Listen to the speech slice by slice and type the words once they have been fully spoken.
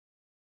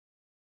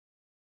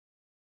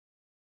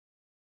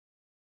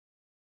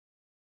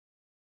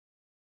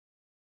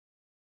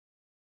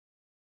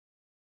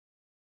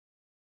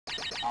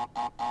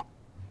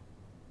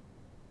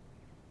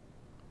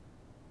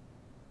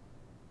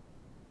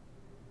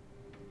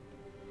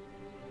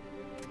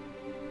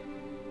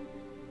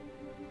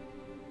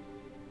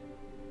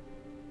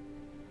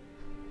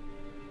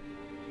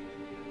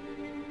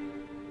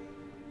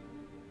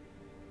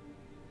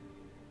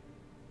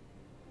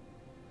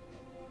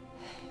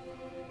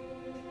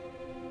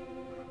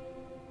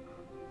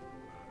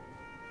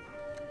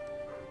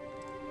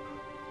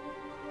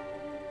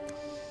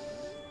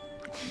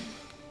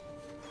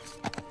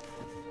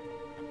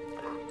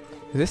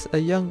Is this a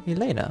young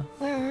Elena?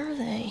 Where are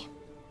they?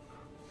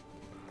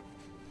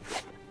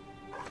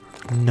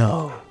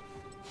 No.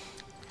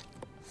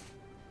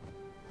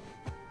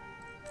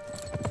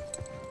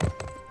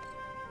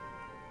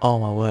 Oh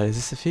my word, is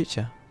this the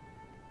future?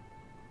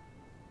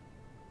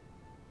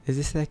 Is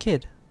this their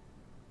kid?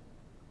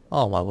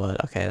 Oh my word,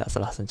 okay, that's the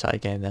last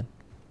Uncharted game then.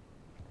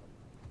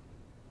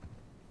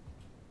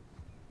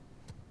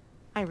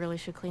 I really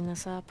should clean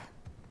this up.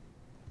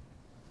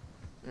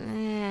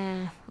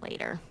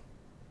 Later.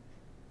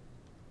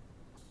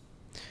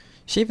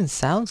 She even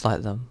sounds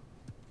like them.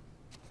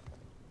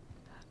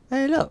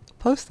 Hey look,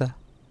 poster.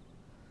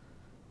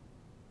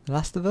 The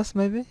Last of Us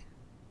maybe?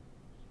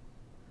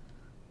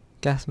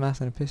 Gas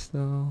mask and a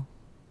pistol.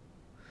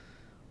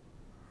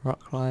 Rock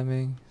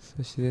climbing,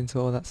 so she's into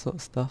all that sort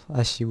of stuff,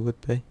 as she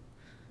would be.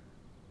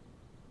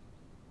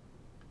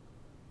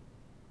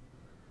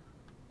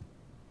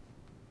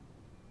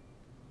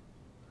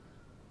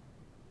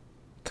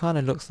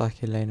 Kinda looks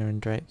like Elena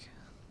and Drake.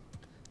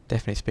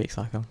 Definitely speaks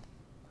like them.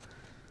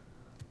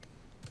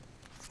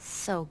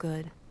 So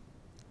good.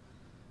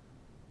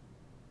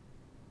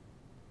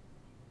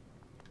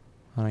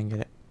 I don't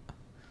get it.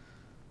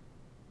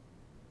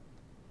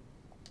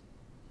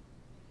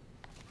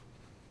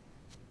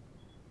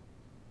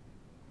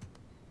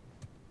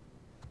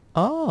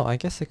 Oh, I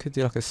guess they could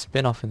do like a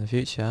spin-off in the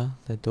future.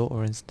 Their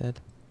daughter instead.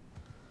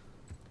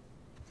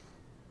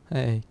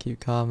 Hey, keep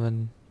calm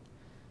and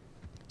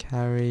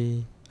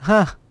carry.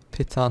 Ha!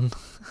 Piton.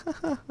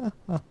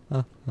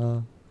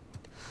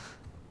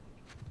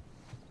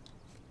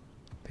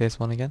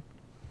 PS1 again.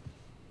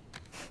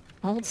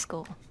 Old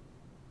school.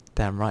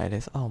 Damn right it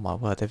is. Oh my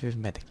word, they've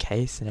even made a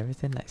case and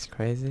everything. That's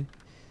crazy.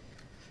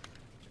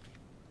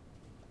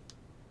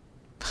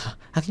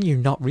 How can you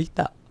not read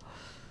that?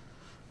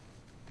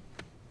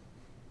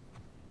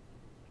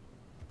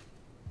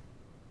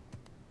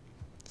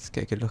 Let's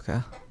get a good look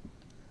at her.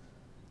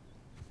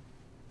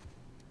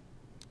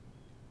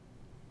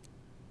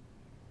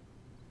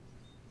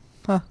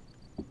 Huh.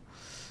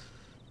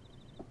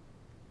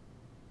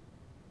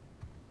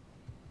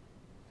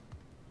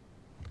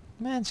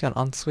 Man, she's got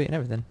an ensuite and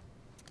everything.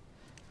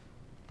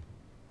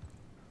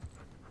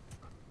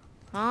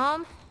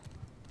 Mom?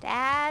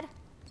 Dad?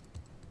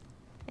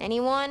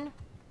 Anyone?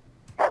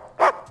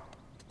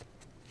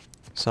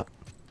 So,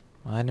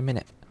 in a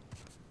minute.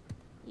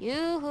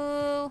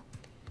 Yoo-hoo!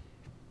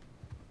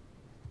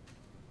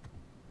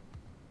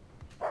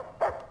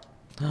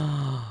 I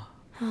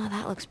Oh,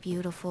 that looks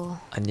beautiful.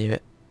 knew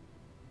it.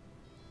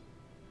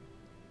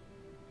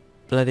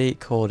 Bloody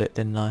called it,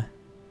 didn't I?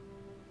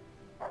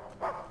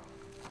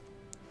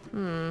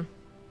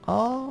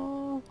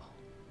 Oh.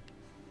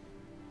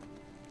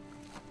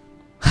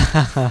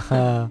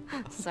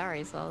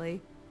 Sorry,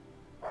 Sully.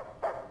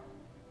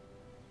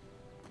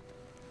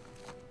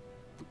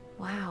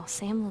 Wow,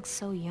 Sam looks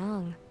so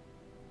young.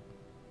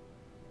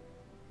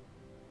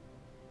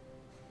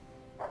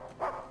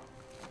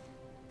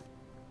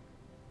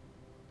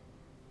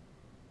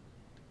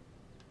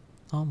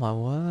 Oh my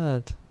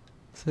word.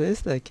 So it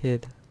is their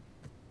kid.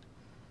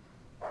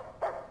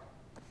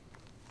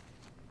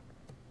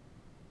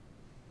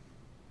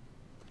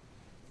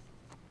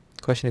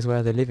 Question is, where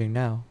are they living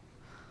now?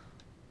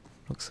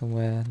 Look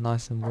somewhere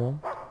nice and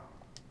warm.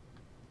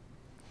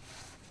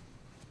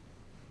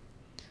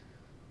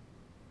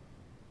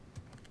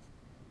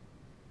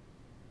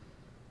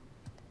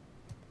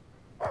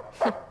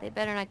 They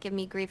better not give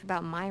me grief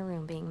about my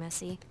room being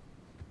messy.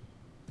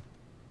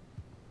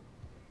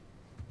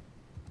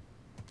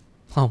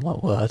 Oh my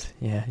word.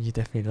 Yeah, you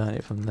definitely learned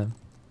it from them.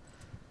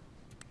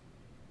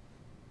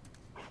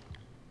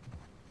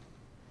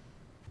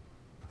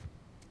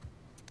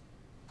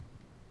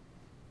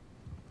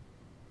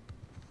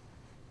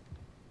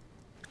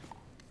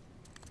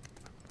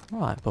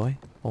 Alright, boy.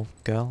 Or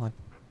girl, I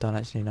don't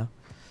actually know.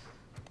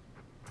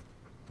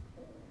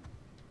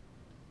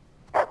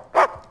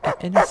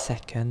 In a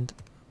second.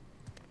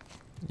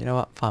 You know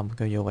what? Fine, we'll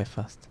go your way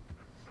first.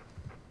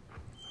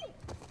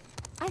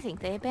 I think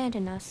they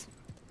abandoned us.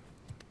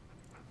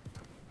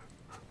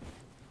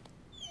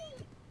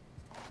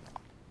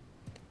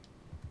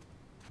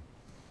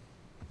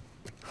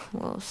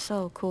 Whoa,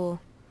 so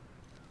cool.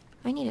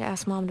 I need to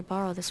ask Mom to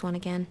borrow this one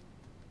again.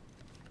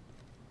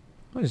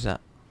 What is that?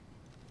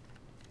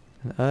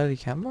 An early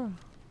camera?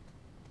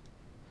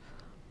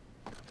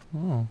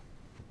 Oh.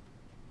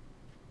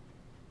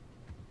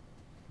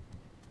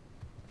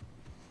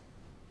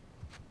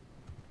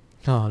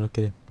 Oh, look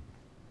at him.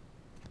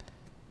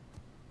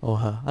 Or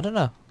her. I don't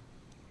know.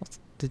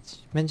 Did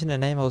you mention her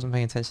name? I wasn't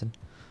paying attention.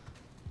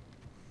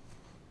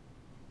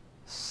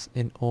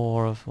 In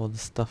awe of all the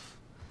stuff,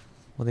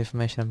 all the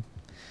information.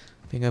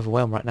 I'm being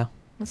overwhelmed right now.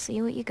 Let's see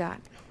what you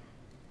got.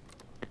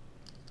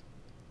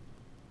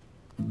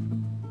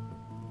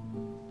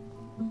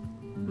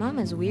 Mom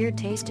has weird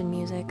taste in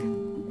music,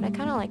 but I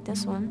kind of like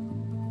this one.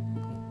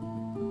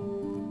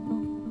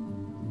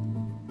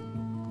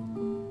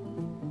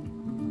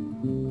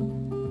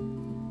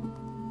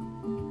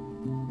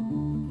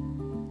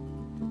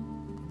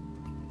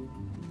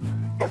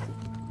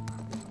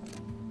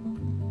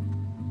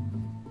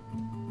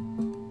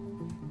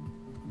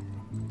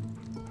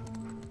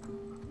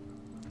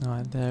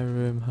 Alright, their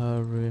room,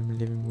 her room,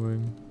 living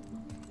room.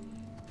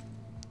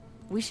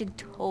 We should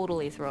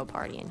totally throw a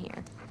party in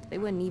here. They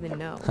wouldn't even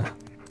know.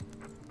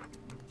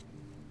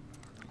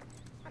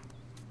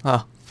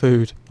 Ah,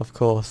 food, of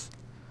course.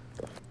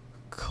 Of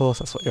course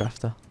that's what you're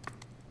after.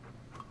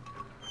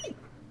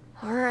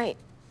 Alright.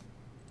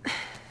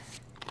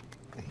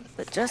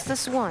 But just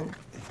this one.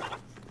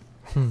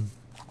 Look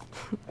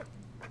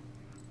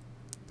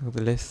at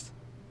the list.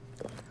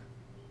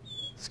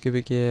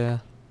 Scuba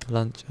gear,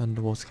 lunch,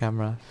 underwater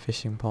camera,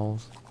 fishing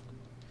poles.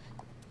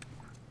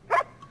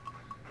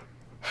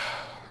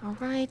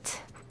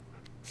 Alright.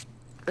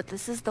 But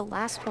this is the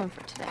last one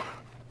for today.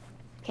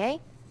 Okay?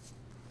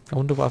 I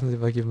wonder what happens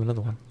if I give him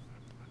another one.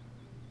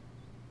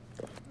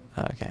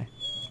 Okay.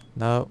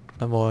 No,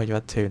 no more, you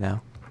had 2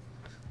 now.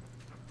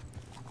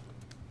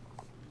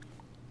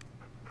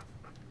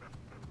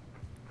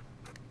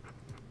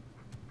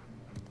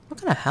 What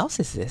kind of house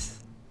is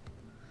this?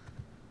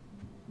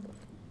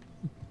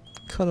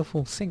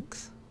 Colourful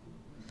sinks.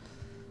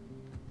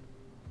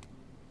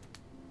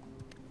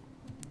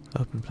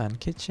 Open plan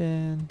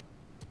kitchen.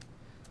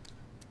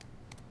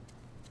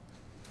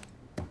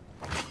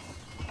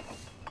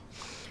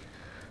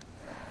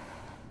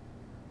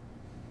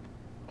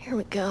 Here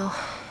we go.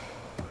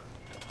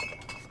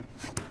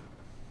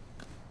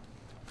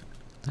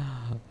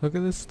 Look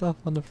at this stuff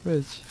on the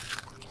fridge.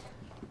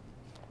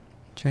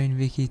 Train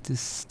Vicky to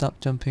stop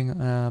jumping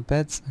on our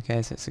beds.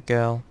 Okay, so it's a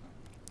girl.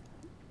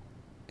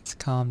 It's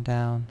calm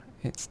down.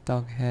 It's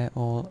dog hair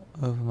all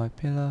over my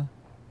pillow.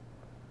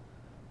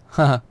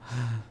 Haha.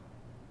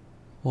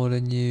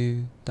 Order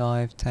new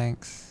dive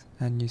tanks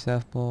and new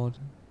surfboard.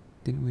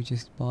 Didn't we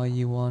just buy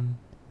you one?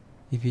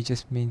 If you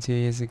just mean 2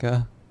 years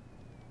ago.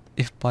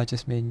 If by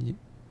just mean you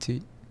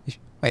 2...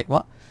 wait,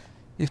 what?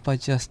 If by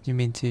just you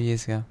mean 2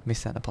 years ago.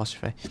 Missed that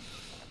apostrophe.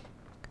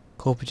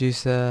 Call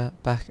producer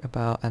back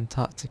about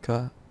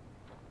Antarctica.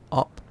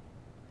 Op.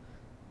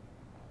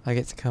 I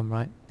get to come,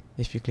 right?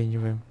 If you clean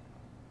your room.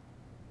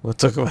 We'll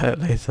talk about it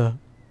later.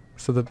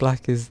 So the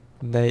black is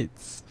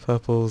Nate's,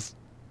 purple's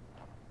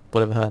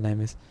whatever her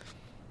name is.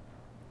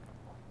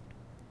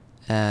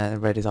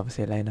 And red is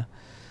obviously Elena.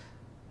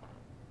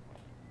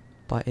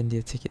 Buy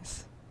India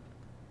tickets.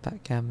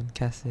 Backgammon,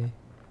 Cassie.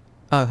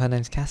 Oh, her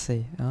name's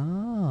Cassie.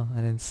 Oh,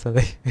 and then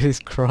Sully is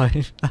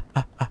crying.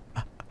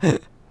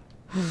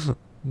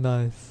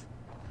 Nice.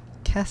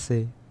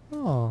 Cassie.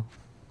 Oh.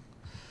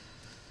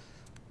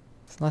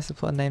 It's nice to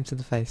put a name to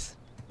the face.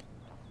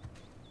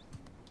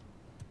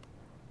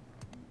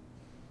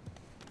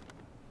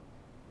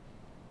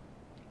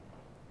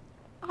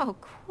 Oh,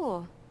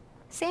 cool.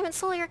 Sam and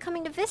Sully are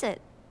coming to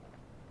visit.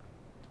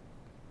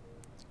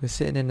 We're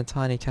sitting in a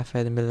tiny cafe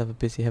in the middle of a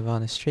busy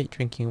Havana street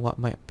drinking what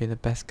might be the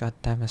best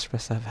goddamn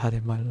espresso I've had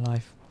in my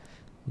life.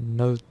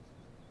 No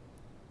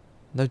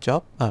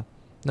job? Oh.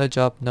 No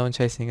job, no one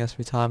chasing us,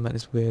 retirement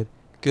is weird.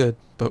 Good,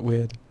 but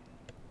weird.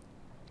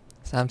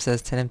 Sam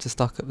says tell him to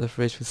stock up the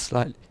fridge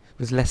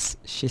with less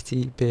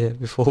shitty beer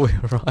before we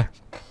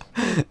arrive.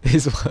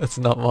 His words,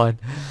 not mine.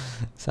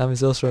 Sam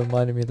is also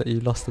reminding me that you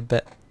lost the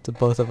bet to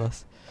both of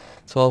us.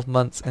 12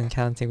 months and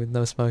counting with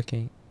no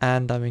smoking.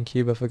 And I'm in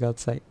Cuba, for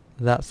God's sake.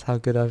 That's how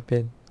good I've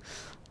been.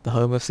 The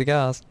home of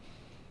cigars.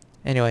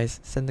 Anyways,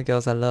 send the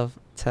girls I love.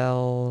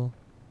 Tell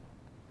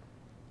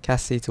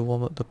Cassie to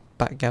warm up the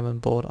backgammon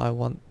board. I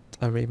want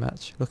a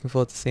rematch. Looking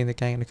forward to seeing the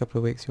gang in a couple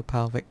of weeks. Your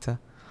pal Victor.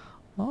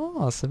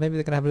 Oh, so maybe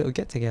they're going to have a little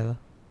get together.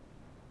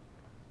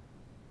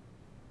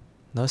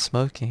 No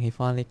smoking. He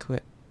finally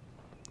quit.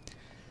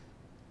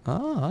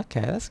 Oh,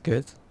 okay. That's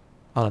good.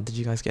 Hold on. Did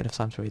you guys get enough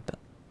time to read that?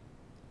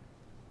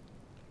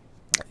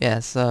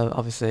 Yeah, so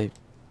obviously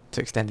to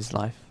extend his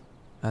life.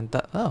 And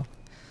that,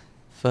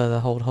 further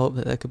hold hope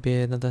that there could be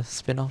another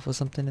spin-off or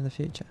something in the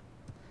future.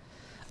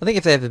 I think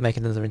if they ever make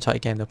another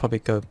Uncharted game, they'll probably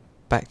go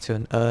back to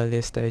an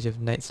earlier stage of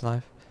Nate's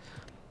life.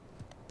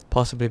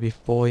 Possibly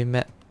before he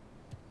met,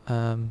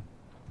 you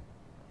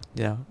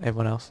know,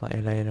 everyone else, like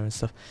Elena and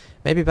stuff.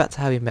 Maybe back to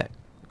how he met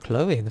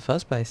Chloe in the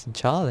first place, and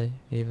Charlie,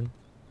 even.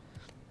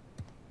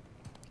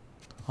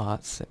 Oh,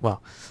 that's it.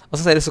 Well, I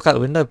was gonna say let's look out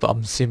the window, but I'm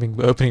assuming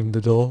we're opening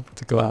the door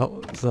to go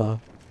out, so...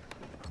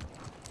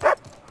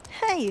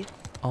 Hey!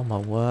 Oh my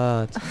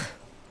word.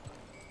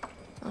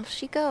 Off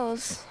she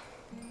goes.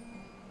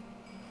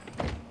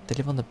 They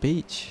live on the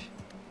beach.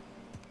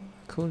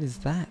 How cool is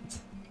that?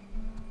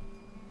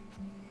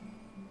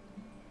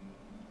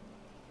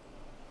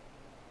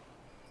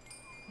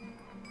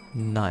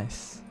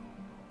 Nice.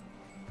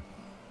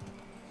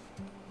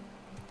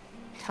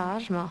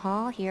 Taj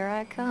Mahal, here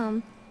I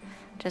come.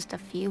 Just a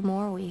few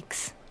more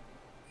weeks.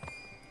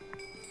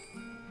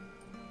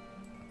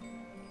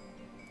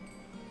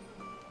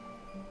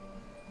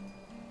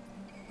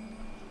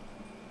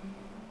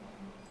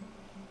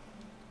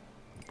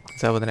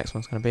 Is that where the next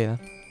one's going to be then?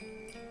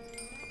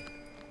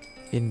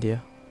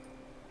 India.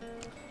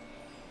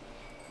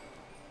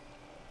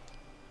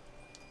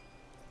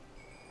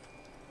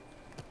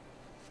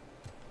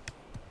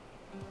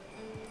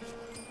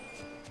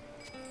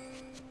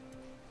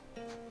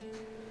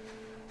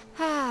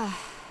 Ah,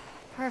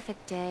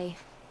 perfect day.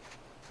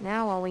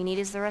 Now all we need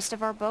is the rest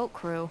of our boat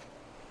crew.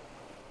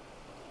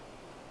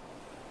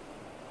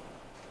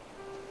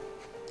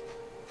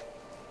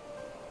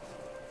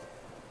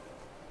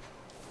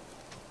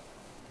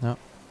 No.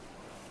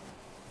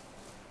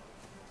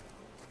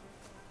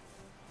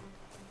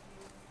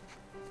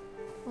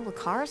 Well, the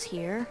car's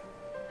here.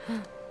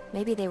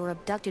 Maybe they were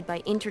abducted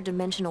by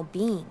interdimensional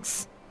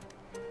beings.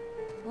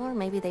 Or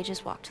maybe they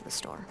just walked to the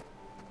store.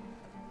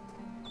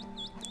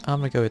 I'm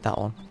going to go with that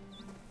one.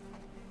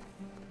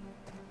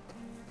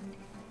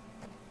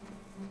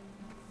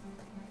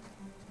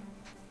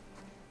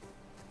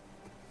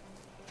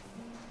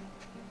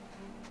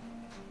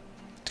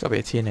 It's got to be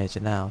a teenager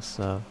now,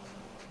 so...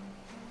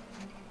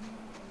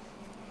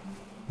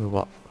 We're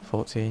what?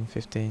 14,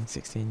 15,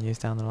 16 years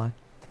down the line?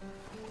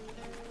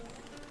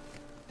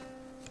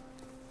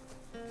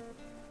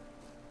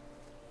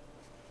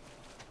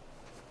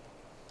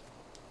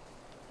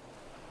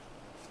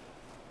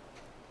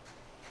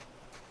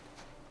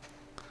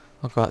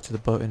 I'll go out to the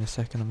boat in a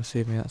second. I'm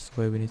assuming that's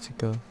the way we need to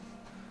go. They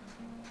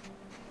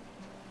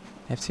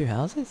have two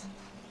houses?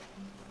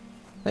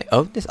 They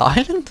own this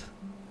island?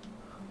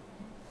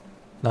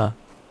 No.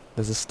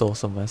 There's a store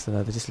somewhere, so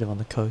no, they just live on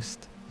the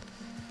coast.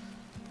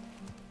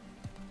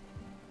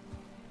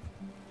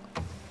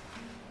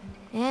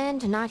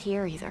 And not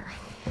here either.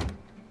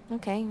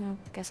 Okay, I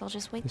guess I'll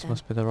just wait This then.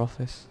 must be their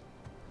office.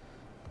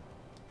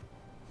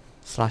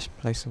 Slash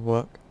place of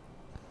work.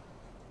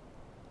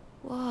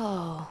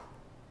 Whoa.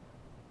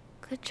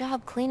 Good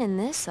job cleaning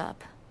this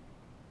up.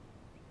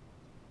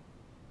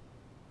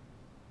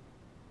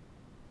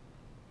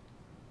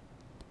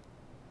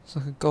 It's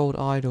like a gold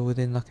idol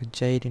within like a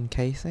jade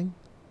encasing.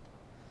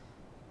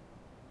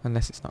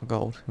 Unless it's not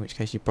gold, in which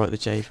case you broke the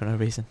jade for no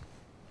reason.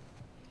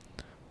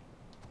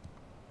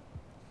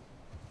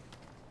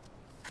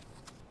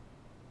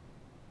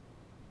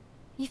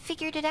 You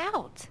figured it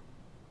out.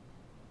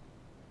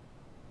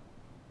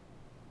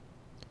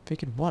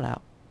 Figured what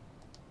out?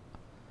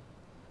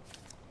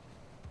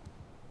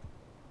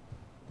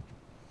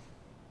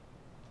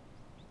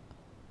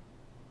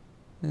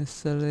 There's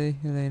Sully,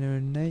 Elena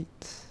and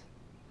Nate.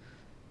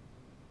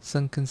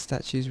 Sunken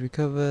statues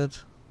recovered.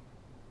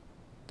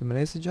 The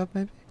Malaysia job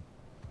maybe?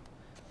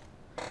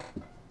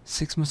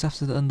 6 months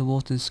after the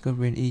underwater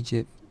discovery in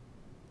Egypt.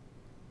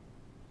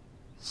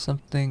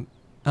 Something...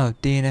 Oh,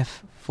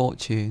 DNF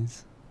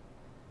fortunes.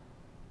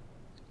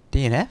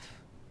 DNF?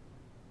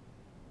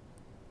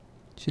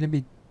 Shouldn't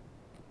it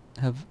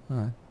be...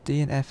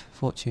 DNF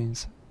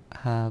fortunes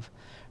have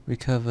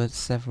recovered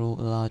several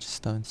large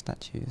stone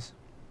statues.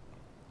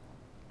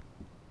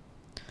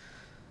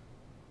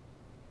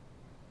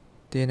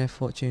 DNF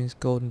fortunes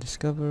golden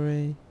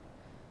discovery.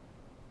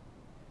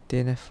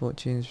 DNF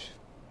fortunes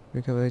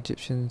recover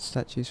Egyptian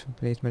statues from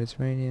beneath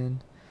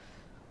Mediterranean.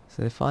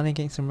 So they're finally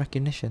getting some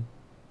recognition.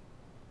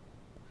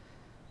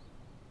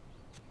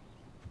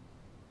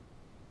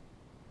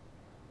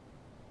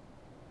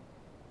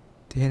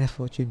 DNF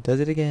fortune does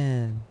it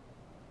again.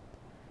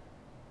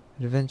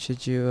 Adventuring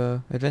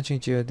duo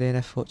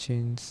DNF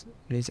fortunes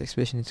leads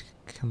expedition into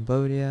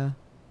Cambodia.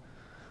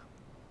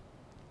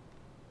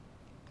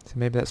 So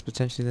maybe that's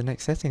potentially the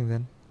next setting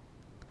then.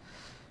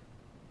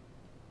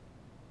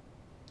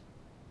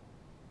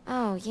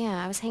 Oh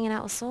yeah, I was hanging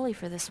out with Sully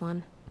for this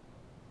one.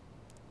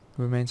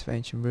 Remains of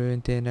ancient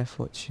ruin, DNF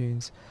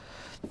fortunes,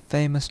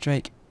 famous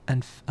Drake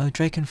and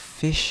Drake and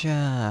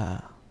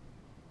Fisher.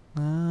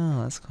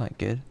 Oh, that's quite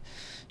good.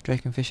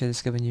 Drake and Fisher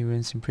discover new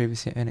ruins in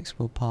previously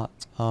unexplored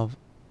parts of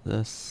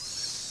the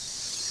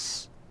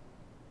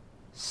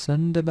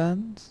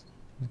Sundarbans.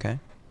 Okay.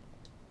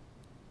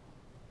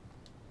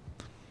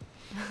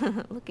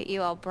 Look at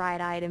you all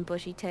bright-eyed and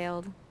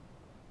bushy-tailed.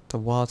 The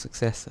wild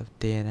success of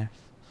DNF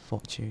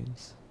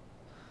fortunes.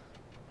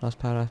 Lost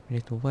paradise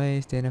beneath the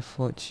waves. DNF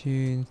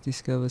fortunes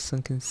discover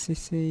sunken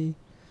city.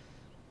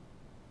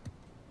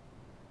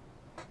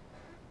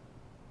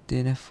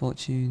 DNF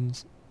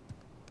fortunes.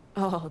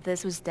 Oh,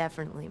 this was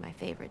definitely my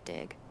favorite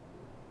dig.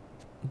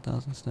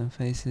 1,000 stone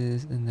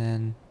faces, and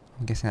then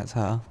I'm guessing that's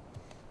her.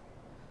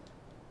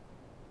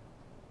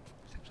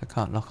 Except I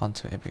can't lock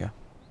onto it. Here we go.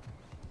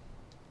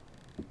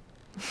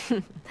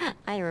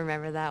 I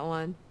remember that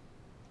one.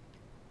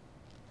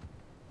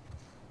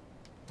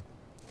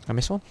 I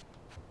missed one?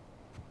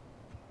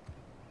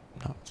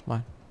 No, it's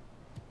mine.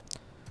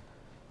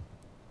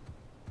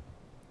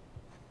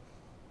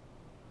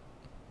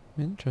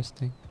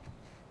 Interesting.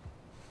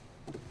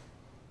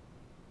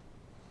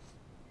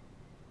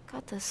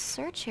 the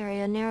search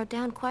area narrowed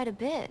down quite a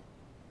bit.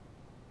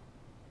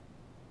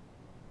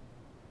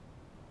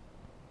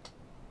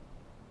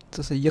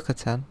 It's a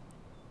Yucatan.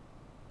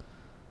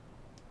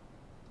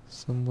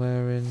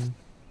 Somewhere in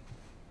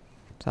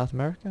South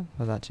America?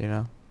 I don't actually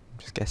know. I'm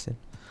just guessing.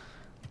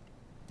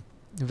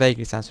 It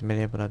vaguely sounds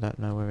familiar, but I don't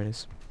know where it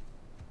is.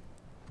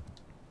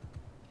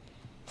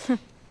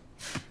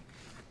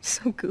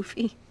 So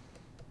goofy.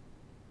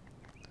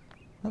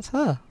 That's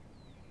her.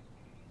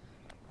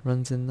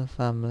 Runs in the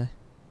family.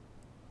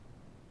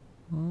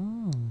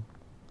 Oh.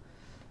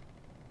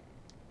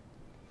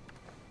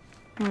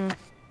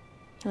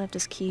 He left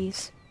his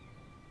keys.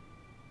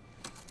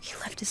 He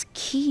left his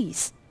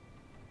keys.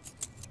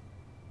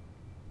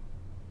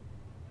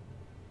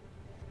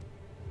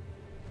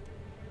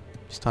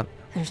 Just don't.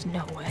 There's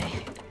no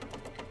way.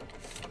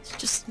 There's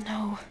just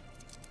no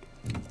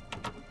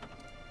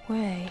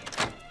way.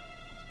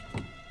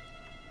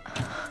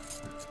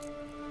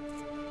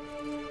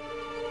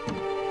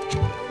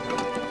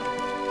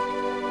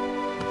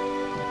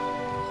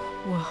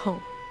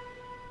 Whoa.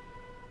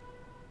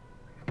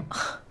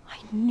 I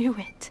knew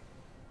it.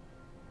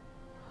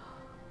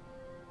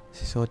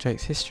 This is all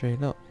Drake's history.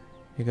 Look,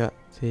 you got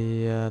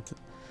the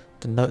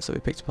notes that we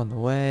picked up on the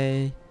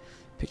way.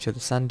 Picture of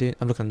the sand dune.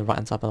 I'm looking on the right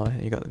hand side, by the way.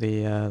 You got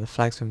the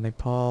flags from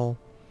Nepal.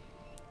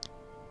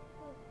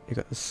 You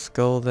got the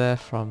skull there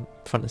from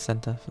front and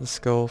center. For the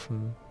skull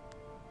from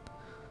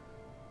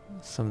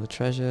some of the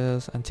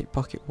treasures. Antique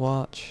pocket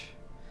watch.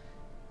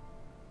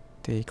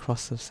 The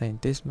cross of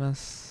Saint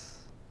Dismas.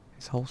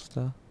 His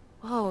holster.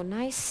 Whoa,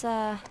 nice,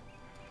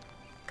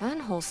 gun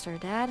holster,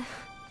 Dad.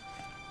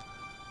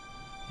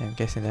 Yeah, I'm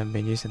guessing they haven't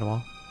been used in a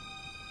while.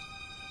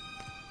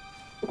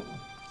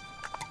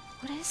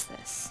 What is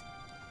this?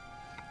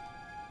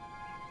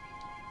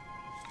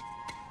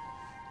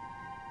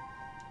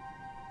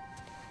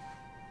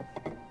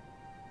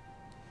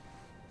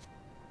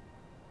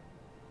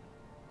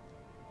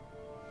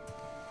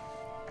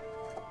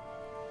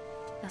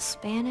 A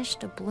Spanish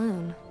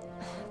doubloon.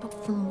 But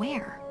from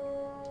where?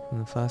 In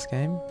the first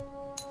game.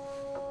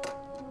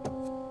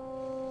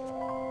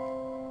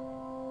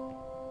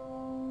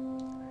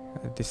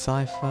 A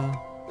decipher.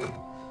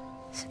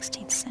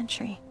 16th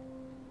century.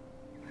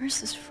 Where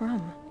is this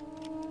from?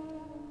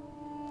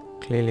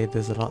 Clearly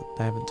there's a lot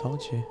they haven't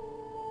told you.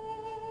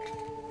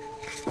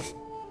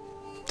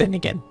 Then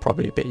again,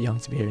 probably a bit young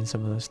to be hearing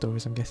some of those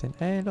stories, I'm guessing.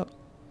 Hey, look. Do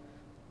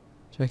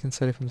you reckon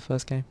Sully from the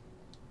first game?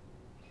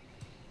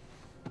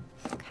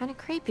 Kinda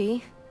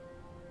creepy.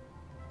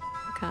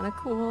 Kinda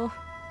cool.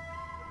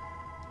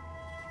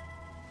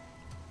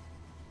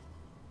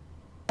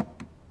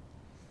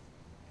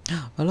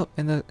 Oh look,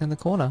 in the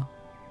corner.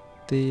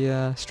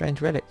 The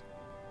strange relic.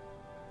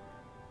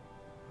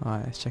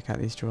 Alright, let's check out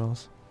these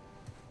drawers.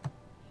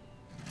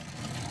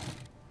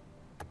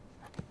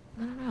 I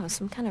don't know,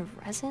 some kind of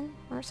resin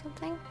or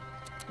something?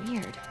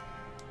 Weird.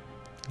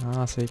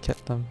 Ah, so you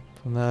kept them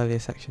from the earlier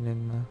section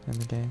in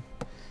the game.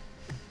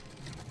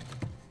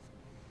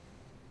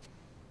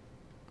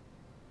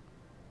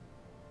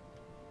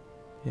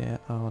 Yeah,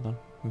 oh, hold on.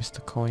 Missed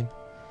the coin.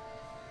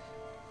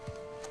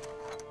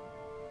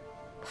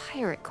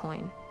 Pirate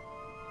coin.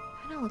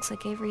 Kinda looks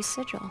like Avery's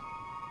sigil.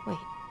 Wait,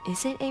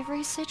 is it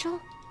Avery's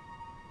sigil?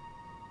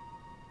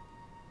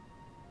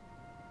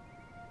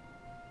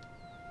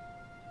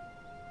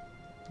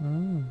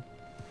 Mm.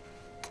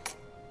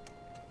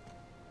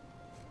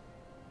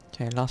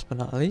 Okay, last but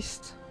not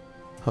least,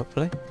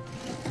 hopefully.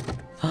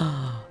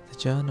 Ah, the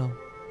journal.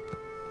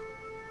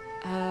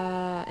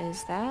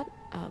 Is that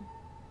a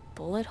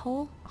bullet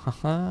hole?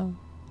 Haha.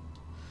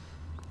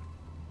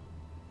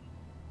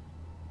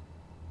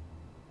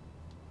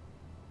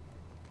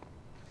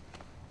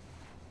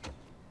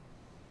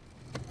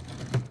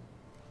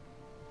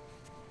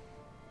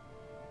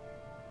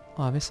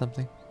 Oh, I missed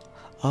something.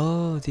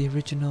 Oh, the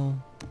original.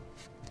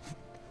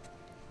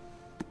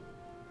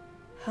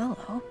 Hello.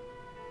 Wow.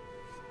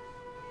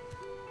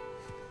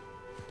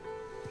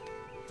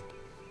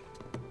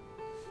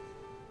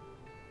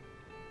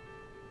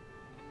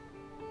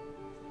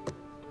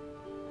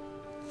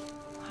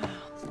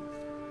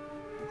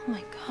 Oh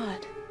my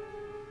god.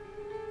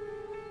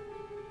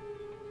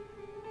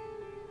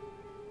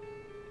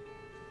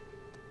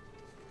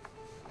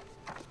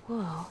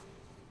 Whoa.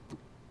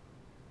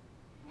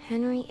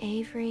 Henry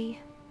Avery.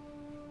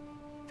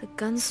 The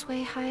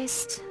Gunsway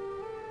heist.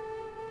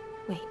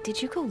 Wait,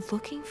 did you go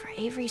looking for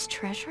Avery's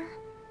treasure?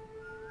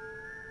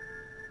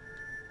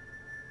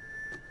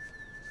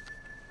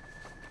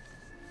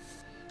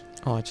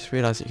 Oh, I just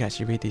realised that you can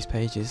actually read these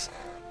pages.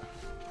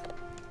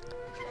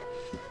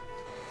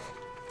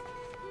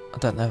 I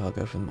don't know if I'll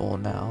go for them all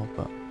now,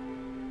 but...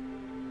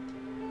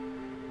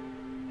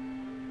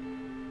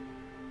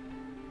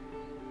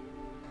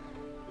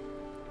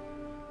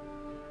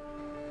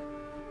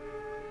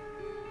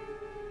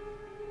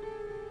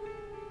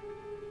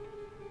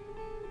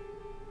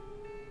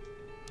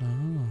 Oh.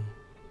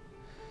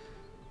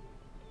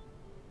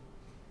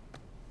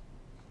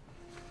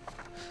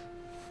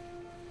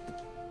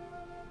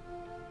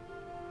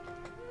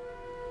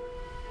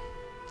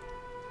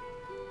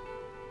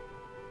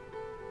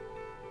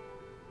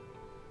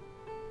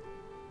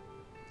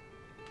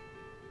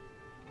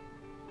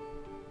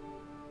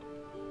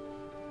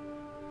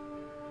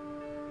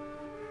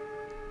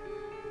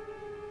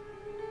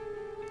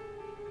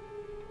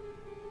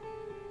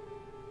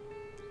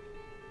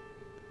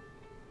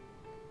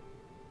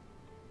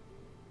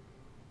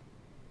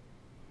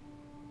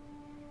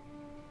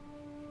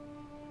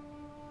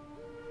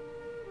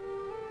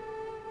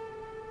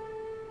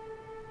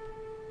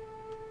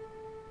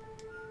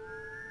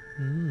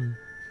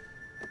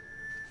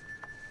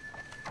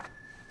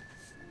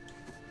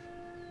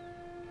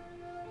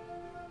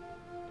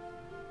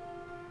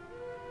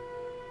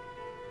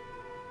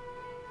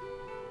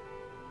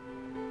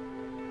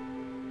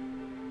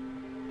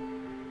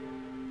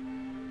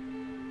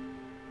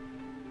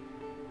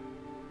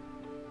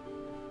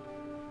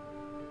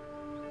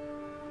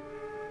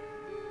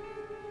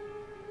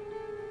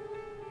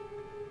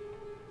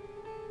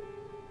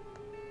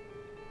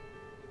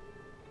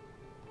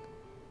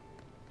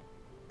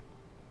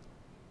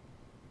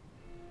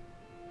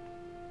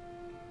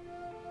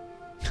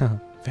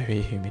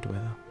 Very humid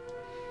weather.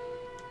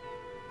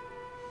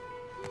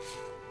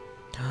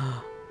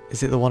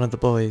 Is it the one of the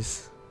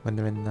boys when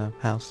they're in the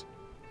house?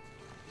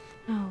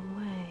 No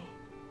way.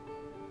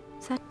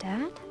 Is that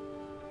Dad?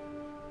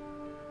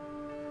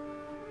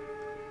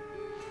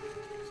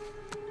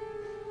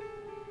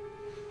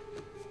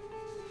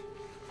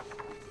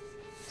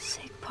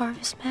 Sig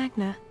Parvis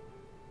Magna.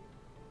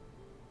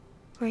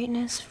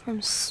 Greatness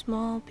from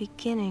small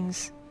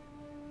beginnings.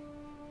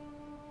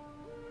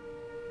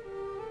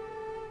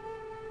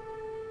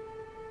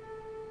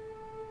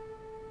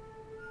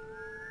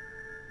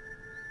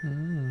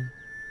 Hmm.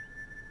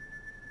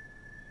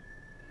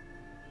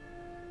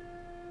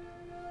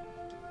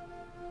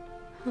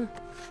 Huh.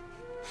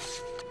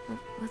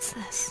 What's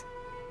this?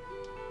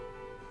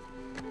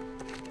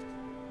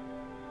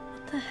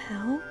 What the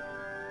hell?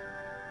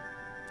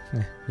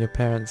 Yeah, your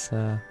parents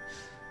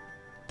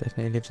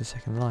definitely lived a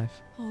second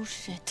life. Oh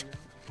shit.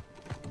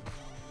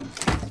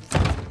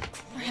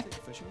 Crap.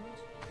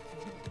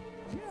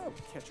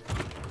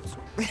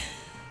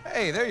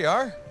 Hey, there you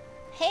are.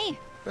 Hey,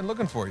 Been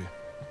looking for you.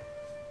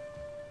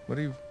 What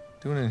are you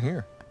doing in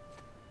here?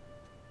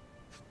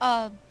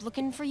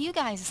 looking for you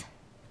guys.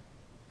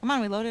 Come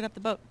on, we loaded up the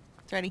boat.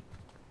 It's ready.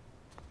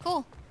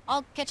 Cool.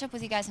 I'll catch up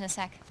with you guys in a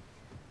sec.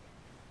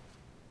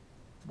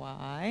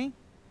 Why?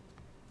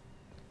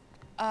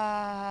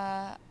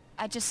 I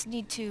just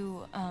need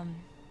to,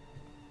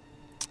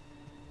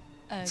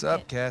 What's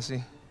up,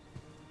 Cassie?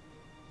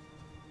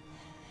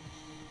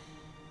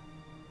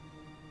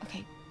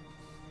 Okay.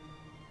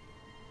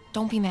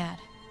 Don't be mad.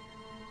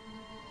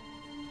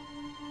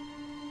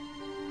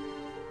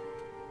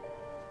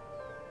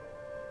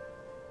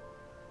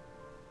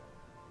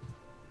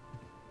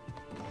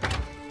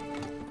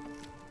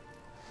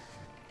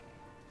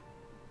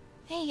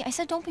 Hey, I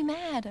said don't be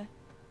mad.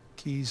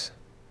 Keys.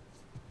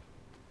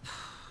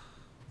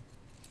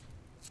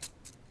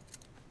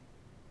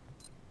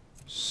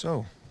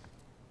 So,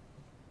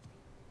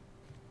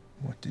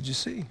 what did you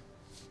see?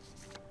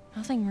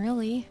 Nothing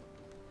really.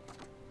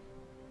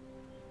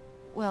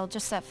 Well,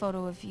 just that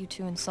photo of you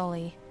two and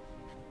Sully.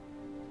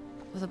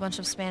 With a bunch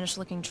of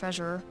Spanish-looking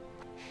treasure.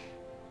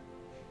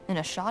 And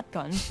a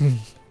shotgun.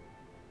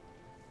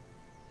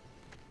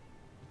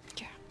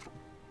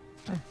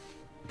 Yeah.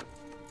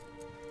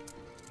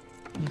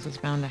 This was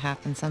bound to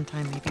happen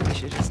sometime. Maybe we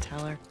should just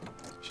tell her.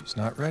 She's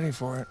not ready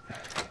for it.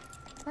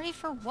 Ready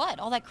for what?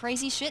 All that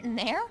crazy shit in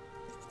there?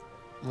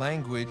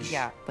 Language.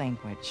 Yeah,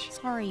 language.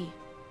 Sorry.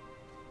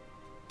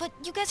 But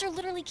you guys are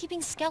literally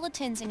keeping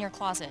skeletons in your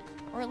closet.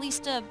 Or at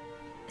least a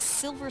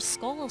silver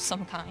skull of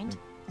some kind.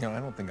 No, I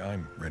don't think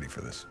I'm ready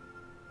for this.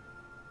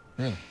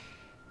 Yeah.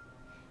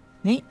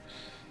 Nate,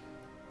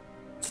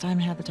 it's time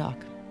to have the talk.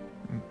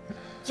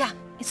 Yeah,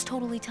 it's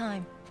totally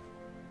time.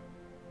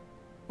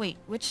 Wait,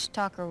 which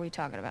talk are we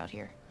talking about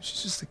here?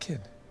 She's just a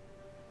kid.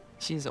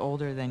 She's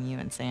older than you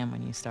and Sam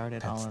when you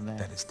started all of That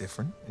this. is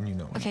different, and you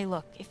know it. Okay,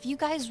 look, if you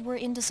guys were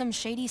into some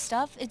shady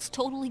stuff, it's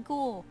totally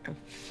cool.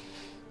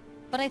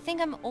 But I think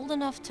I'm old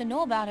enough to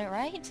know about it,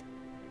 right?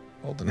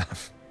 Old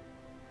enough.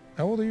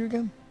 How old are you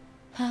again?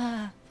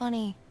 Haha,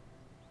 funny.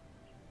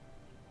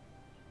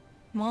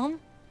 Mom?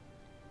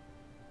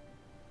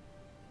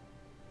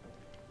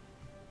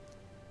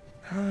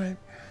 All right.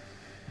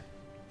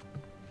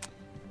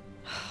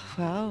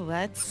 Well,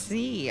 let's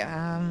see.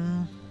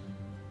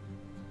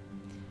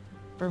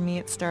 For me,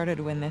 it started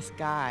when this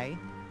guy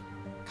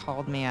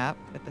called me up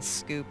with a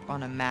scoop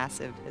on a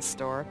massive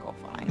historical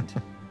find.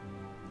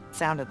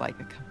 Sounded like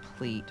a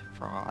complete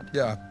fraud.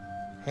 Yeah,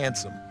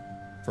 handsome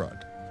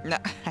fraud. No,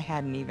 I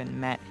hadn't even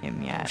met him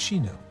Oh, yet. she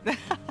knew.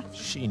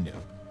 She knew.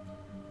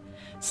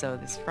 So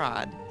this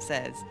fraud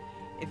says,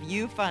 if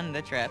you fund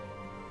the trip,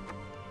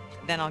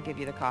 then I'll give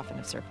you the coffin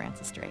of Sir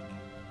Francis Drake.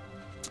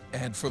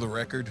 And for the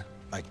record,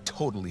 I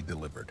totally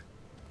delivered.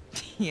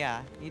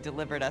 Yeah, you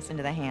delivered us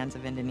into the hands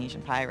of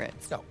Indonesian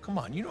pirates. No, come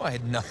on. You know I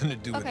had nothing to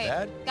do with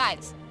that.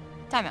 Guys,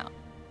 time out.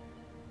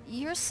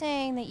 You're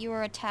saying that you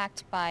were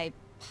attacked by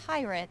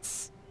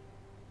pirates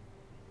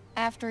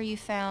after you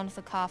found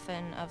the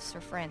coffin of Sir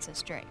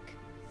Francis Drake.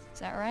 Is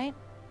that right?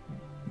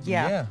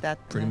 Yeah,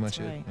 pretty that's much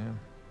it. right.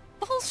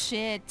 Yeah.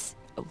 Bullshit.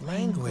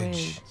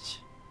 Language.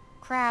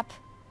 Crap.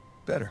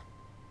 Better.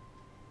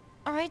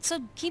 Alright, so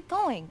keep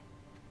going.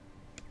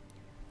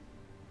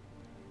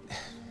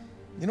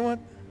 You know what?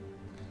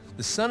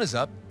 The sun is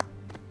up.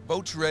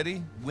 Boat's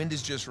ready. Wind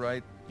is just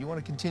right. You want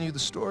to continue the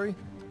story?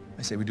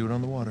 I say we do it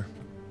on the water.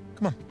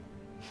 Come on.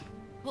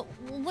 Well,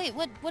 wait,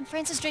 what'd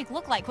Francis Drake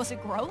look like? Was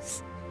it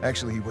gross?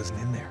 Actually, he wasn't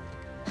in there.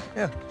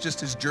 Yeah, just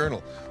his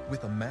journal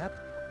with a map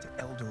to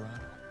El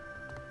Dorado.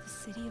 The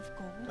City of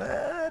Gold?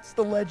 That's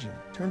the legend.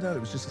 Turns out it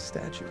was just a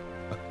statue.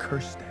 A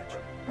cursed statue.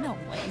 No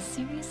way,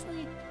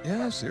 seriously?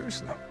 Yeah,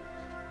 seriously.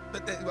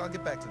 But I'll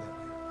get back to that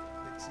later.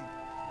 See,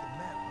 the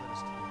map led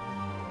us to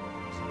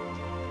the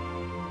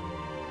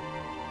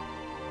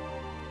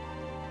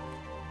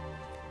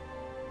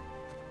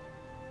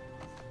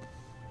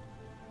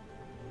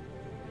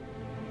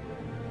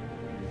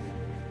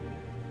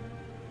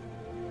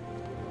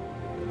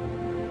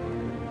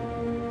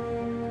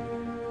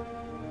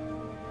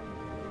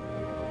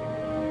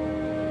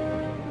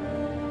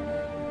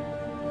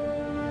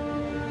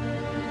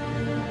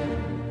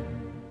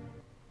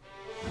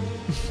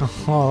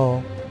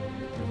Oh.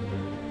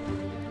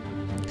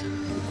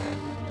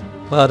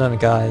 Well done,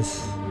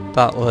 guys.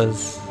 That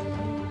was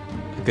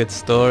a good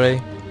story,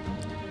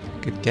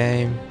 good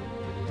game,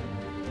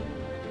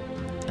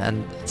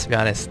 and to be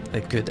honest,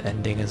 a good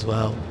ending as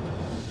well.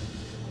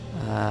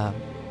 I'm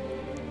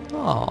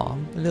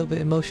a little bit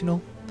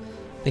emotional.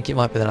 I think it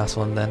might be the last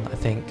one then, I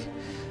think.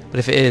 But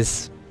if it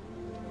is,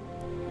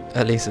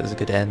 at least it was a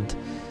good end.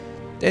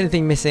 The only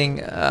thing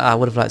missing, I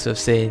would have liked to have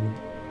seen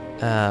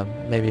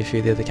maybe a few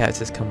of the other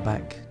characters come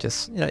back.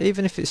 Just,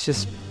 even if it's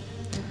just,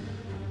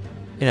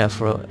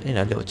 for a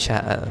little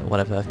chat,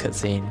 whatever,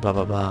 cutscene, blah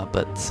blah blah.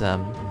 But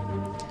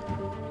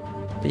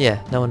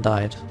yeah, no one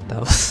died.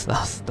 That's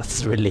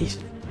a relief.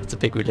 That's a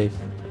big relief.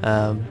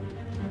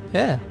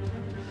 Yeah,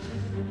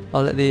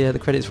 I'll let the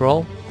credits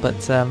roll.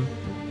 But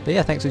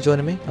yeah, thanks for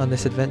joining me on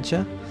this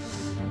adventure.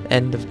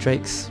 End of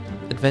Drake's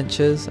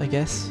adventures, I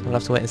guess. We'll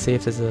have to wait and see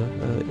if there's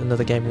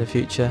another game in the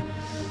future.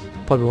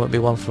 Probably won't be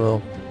one for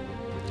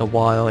a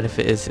while, and if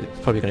it is, it's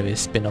probably going to be a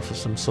spin-off of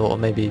some sort, or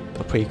maybe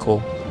a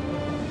prequel.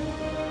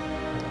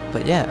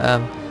 But yeah,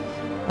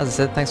 as I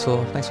said, thanks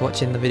for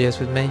watching the videos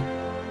with me.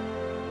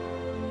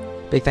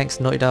 Big thanks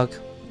to Naughty Dog.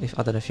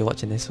 I don't know if you're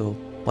watching this or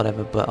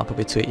whatever, but I'll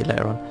probably tweet you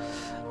later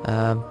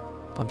on.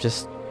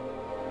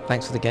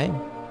 Thanks for the game.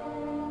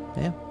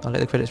 Yeah, I'll let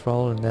the credits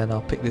roll and then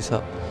I'll pick this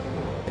up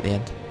at the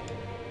end.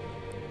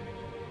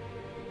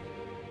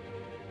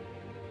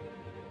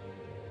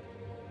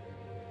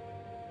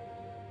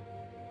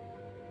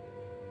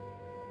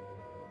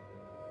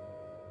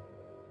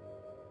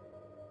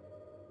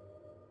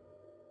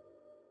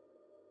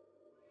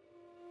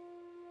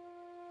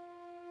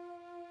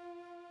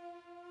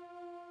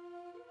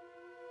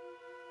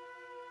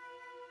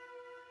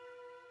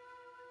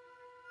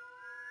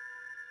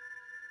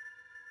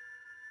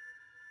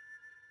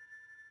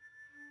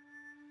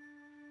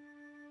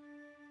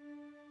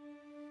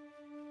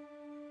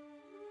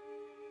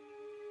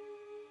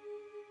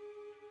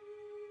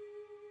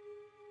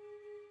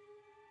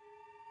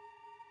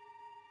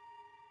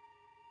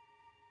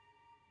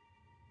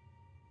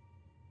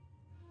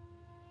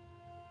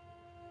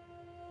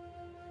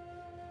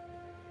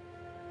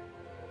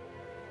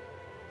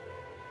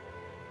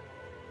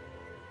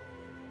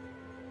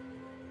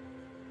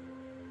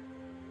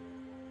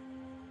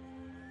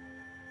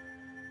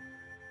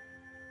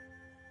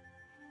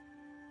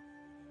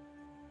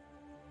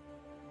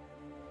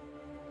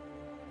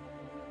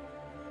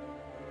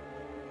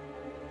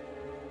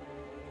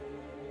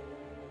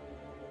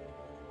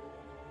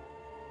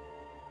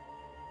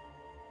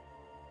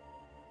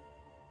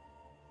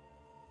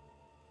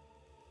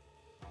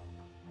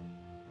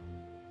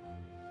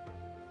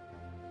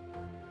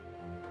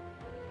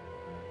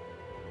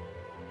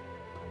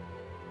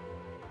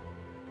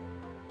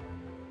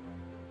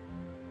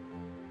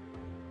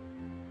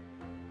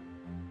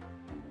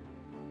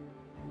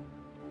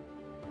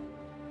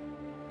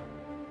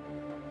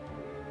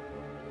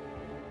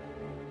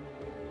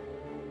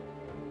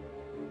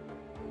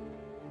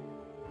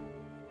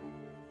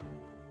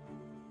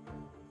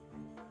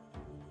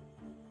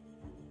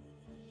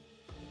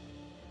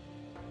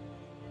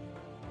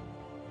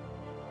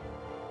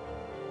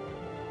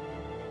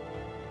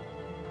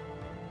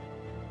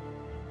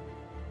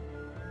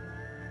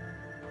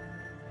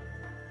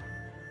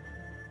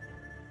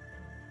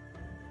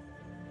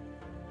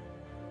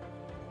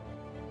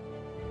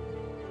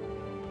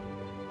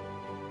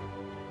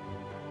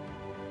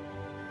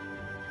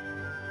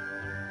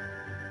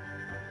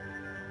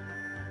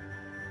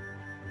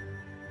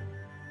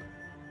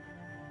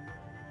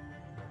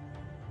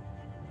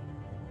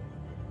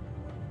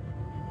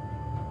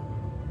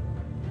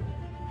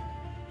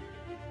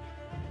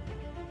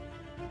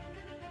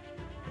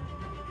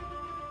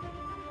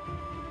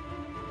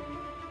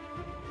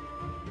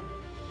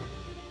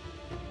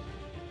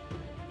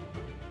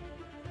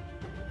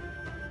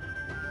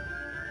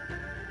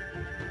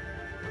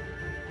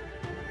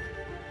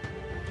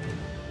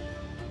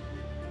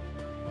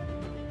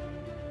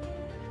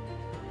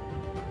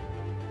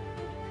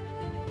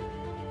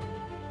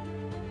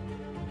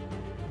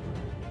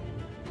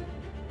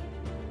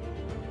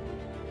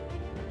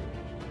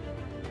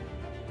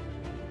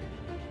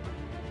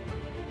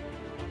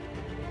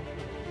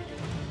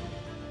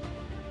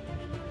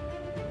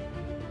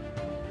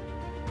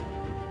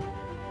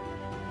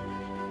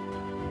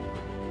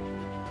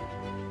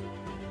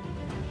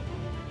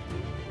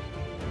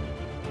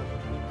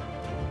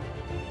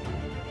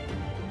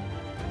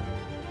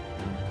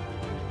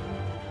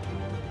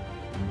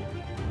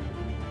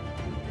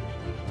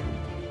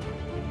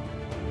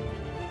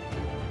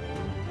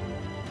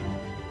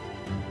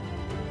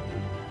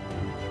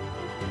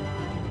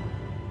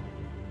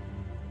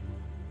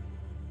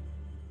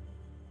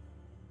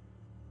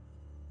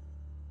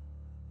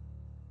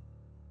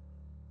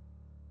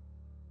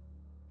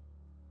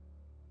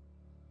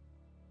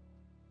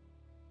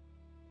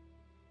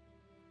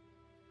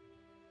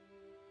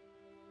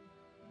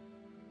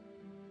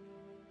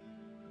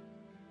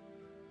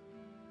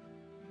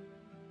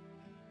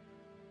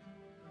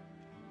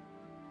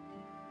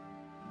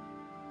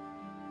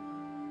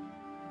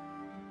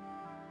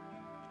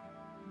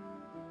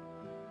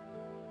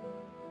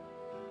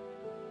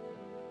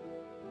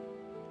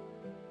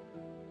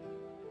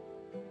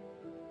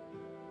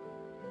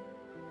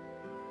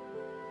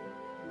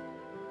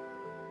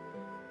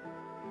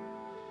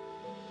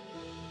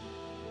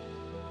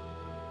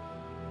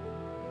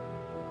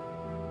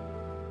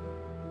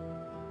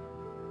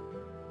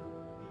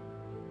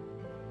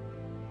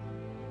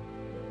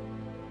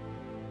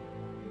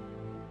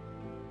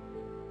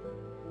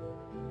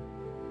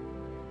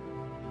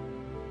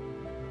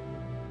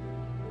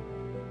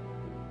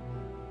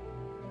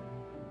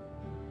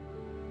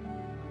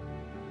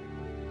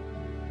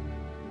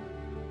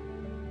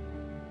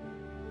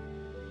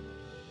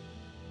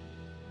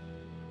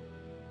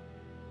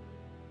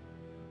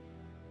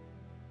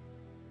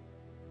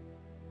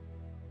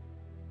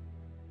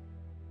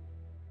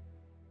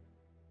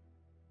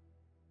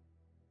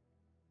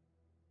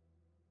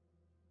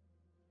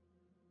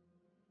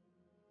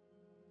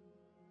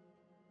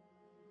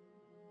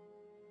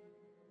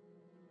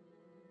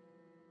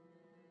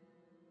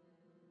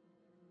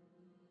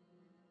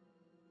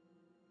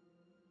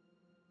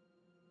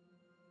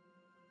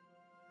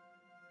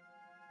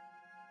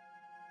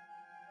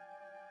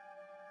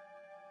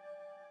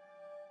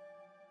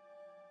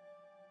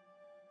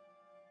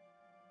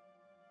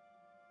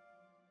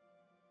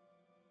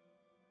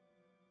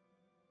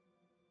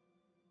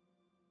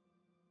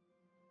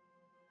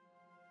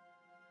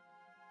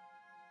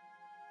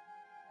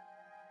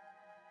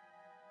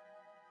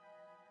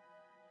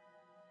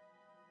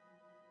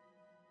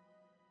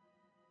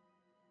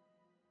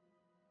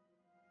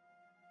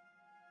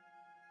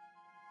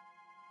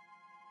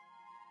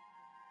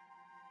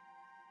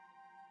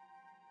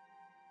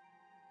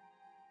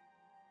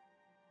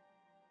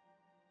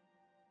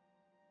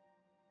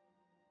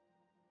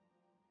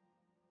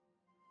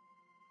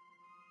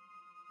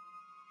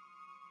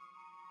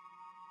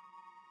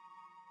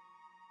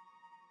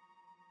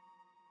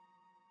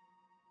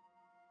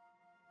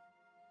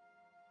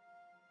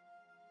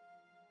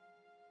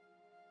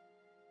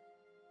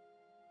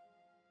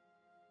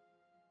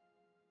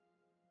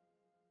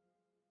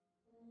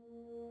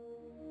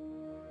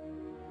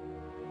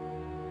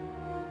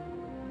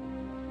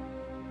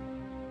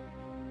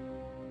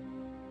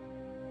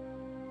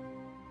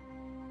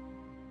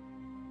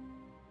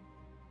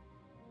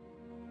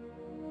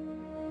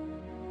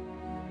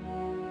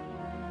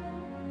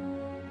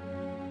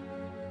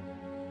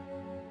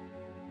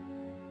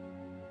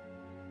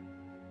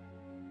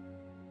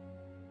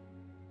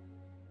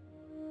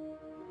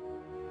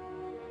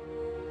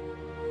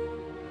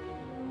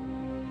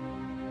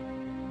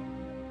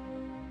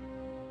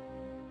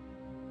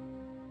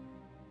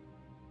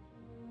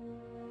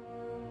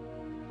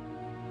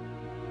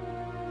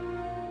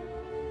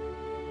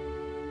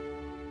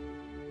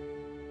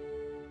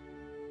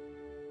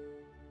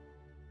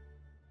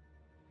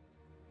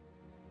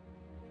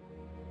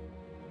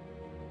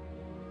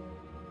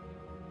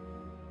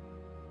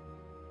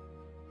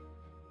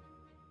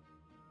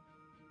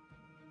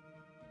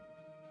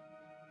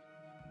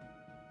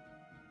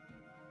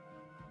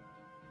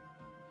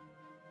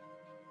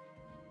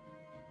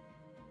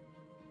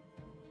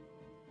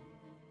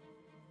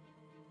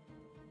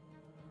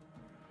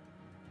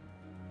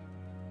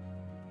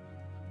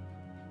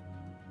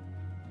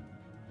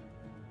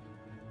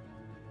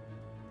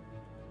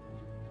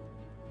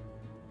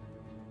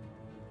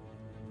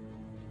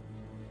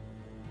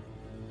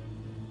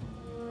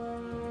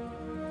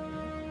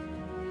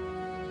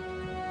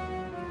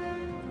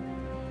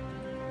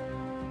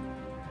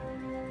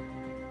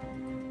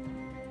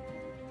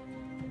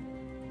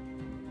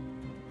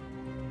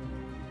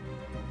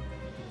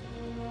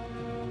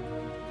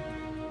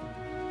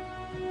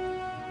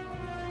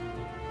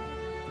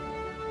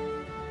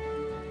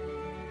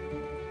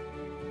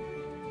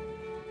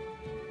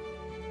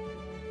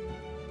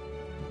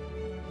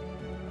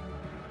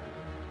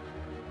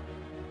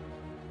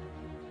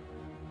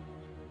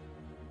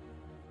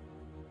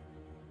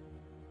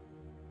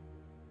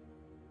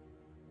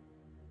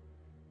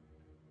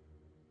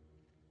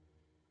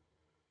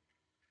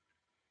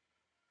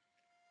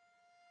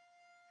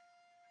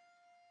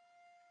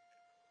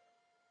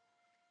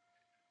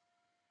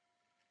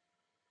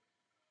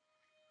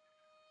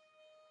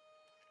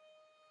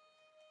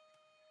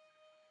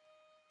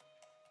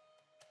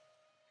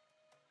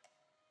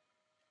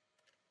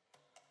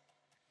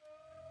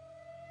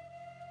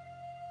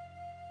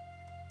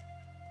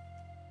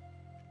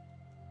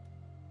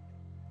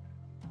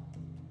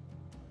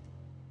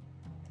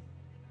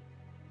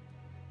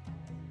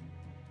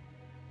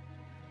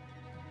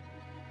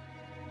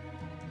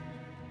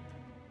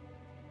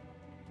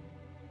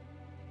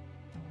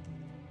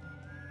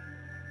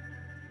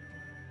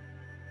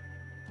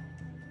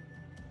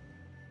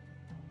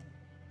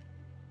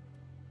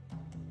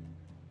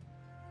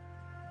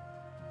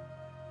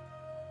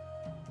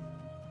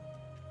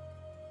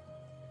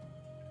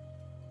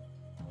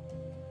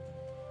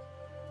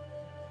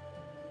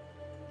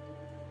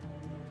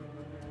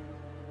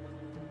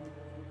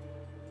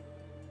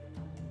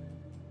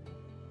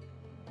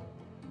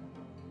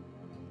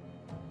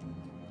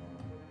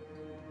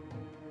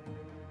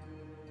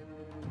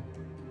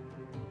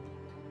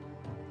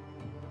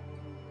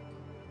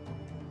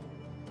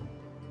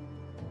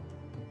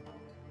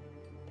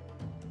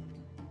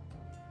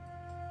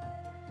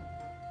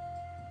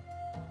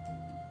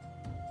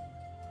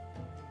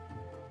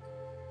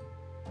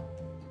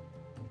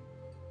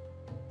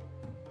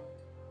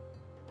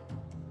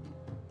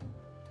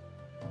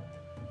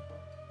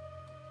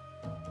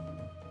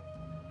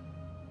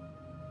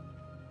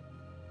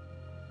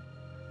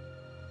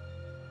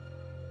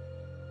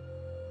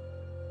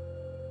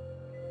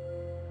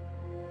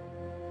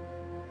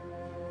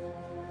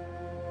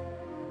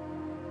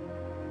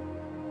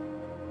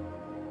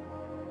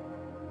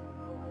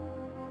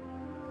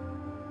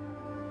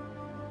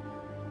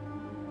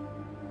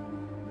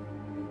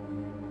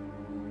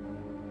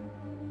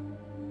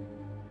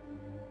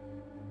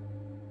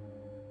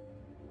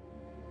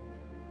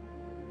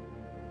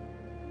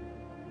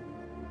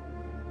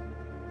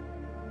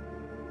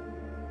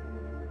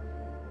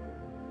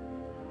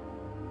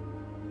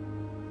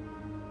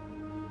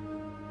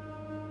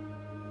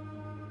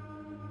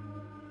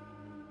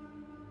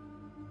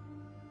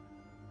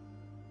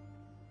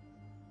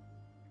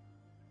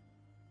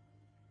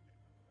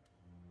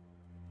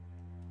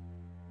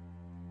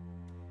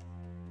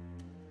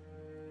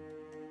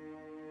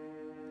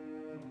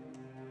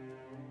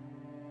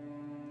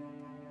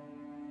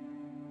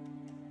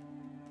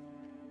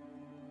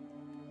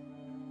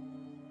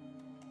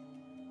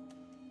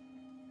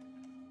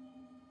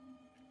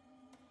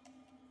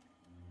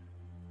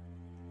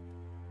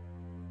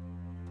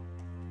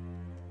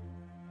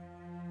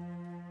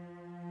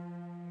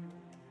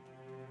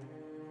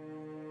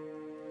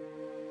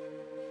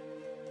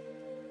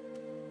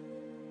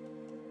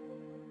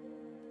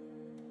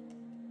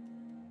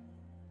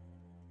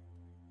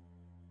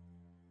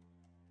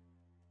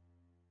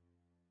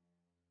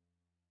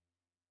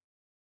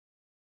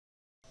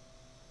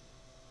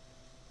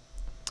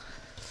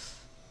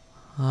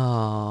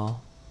 Oh,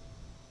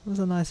 it was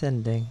a nice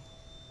ending.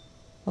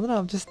 I don't know,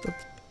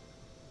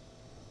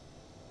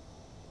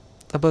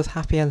 I'm both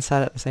happy and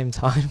sad at the same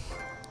time.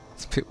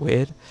 It's a bit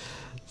weird.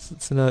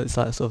 To know it's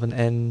like sort of an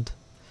end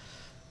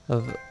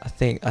of, I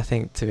think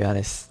to be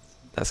honest,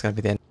 that's going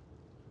to be the end of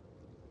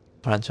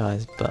the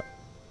franchise, but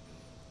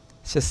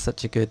it's just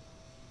such a good,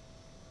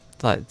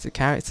 like, the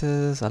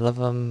characters, I love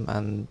them,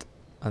 and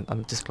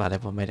I'm just glad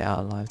everyone made it out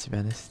alive, to be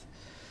honest.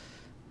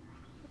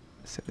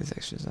 Let's see what these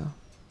extras are.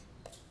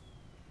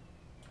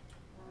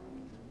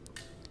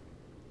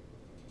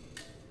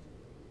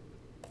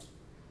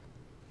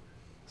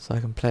 So I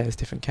can play as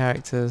different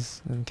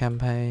characters in the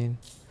campaign.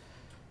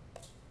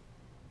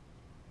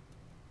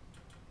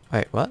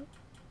 Wait, what?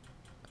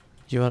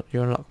 Your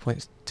unlock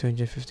points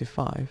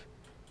 255?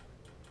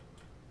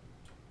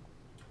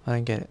 I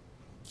don't get it.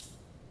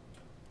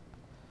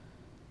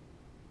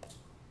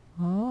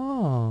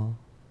 Oh.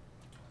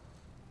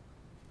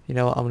 You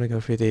know what, I'm gonna go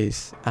through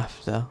these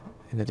after,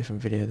 in a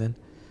different video then.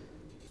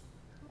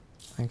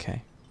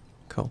 Okay,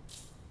 cool.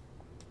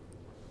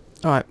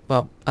 Alright,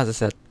 well, as I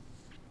said,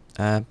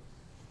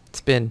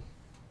 it's been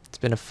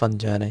a fun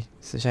journey.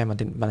 It's a shame I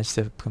didn't manage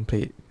to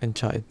complete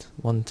Uncharted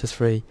 1 to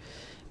 3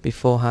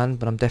 beforehand,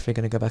 but I'm definitely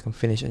going to go back and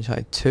finish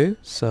Uncharted 2,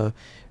 so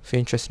if you're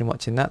interested in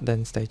watching that,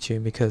 then stay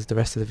tuned, because the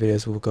rest of the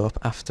videos will go up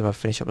after I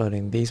finish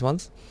uploading these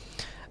ones.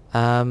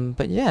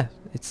 But yeah,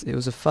 it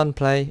was a fun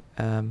play,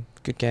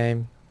 good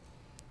game.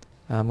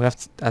 We have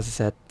to, as I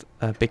said,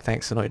 big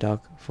thanks to Naughty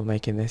Dog for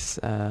making this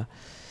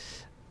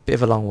bit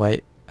of a long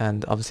wait,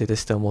 and obviously there's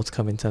still more to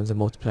come in terms of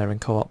multiplayer and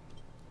co-op.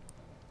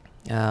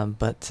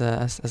 But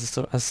as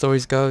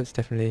stories go, it's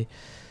definitely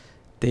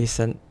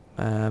decent.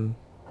 So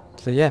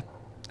yeah,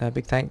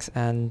 big thanks,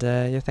 and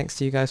yeah, thanks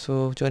to you guys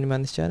for joining me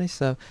on this journey.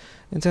 So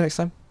until next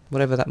time,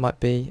 whatever that might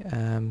be,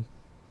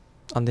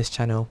 on this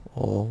channel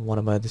or one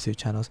of my other two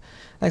channels.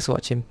 Thanks for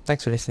watching,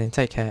 thanks for listening,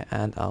 take care,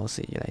 and I'll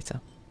see you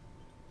later.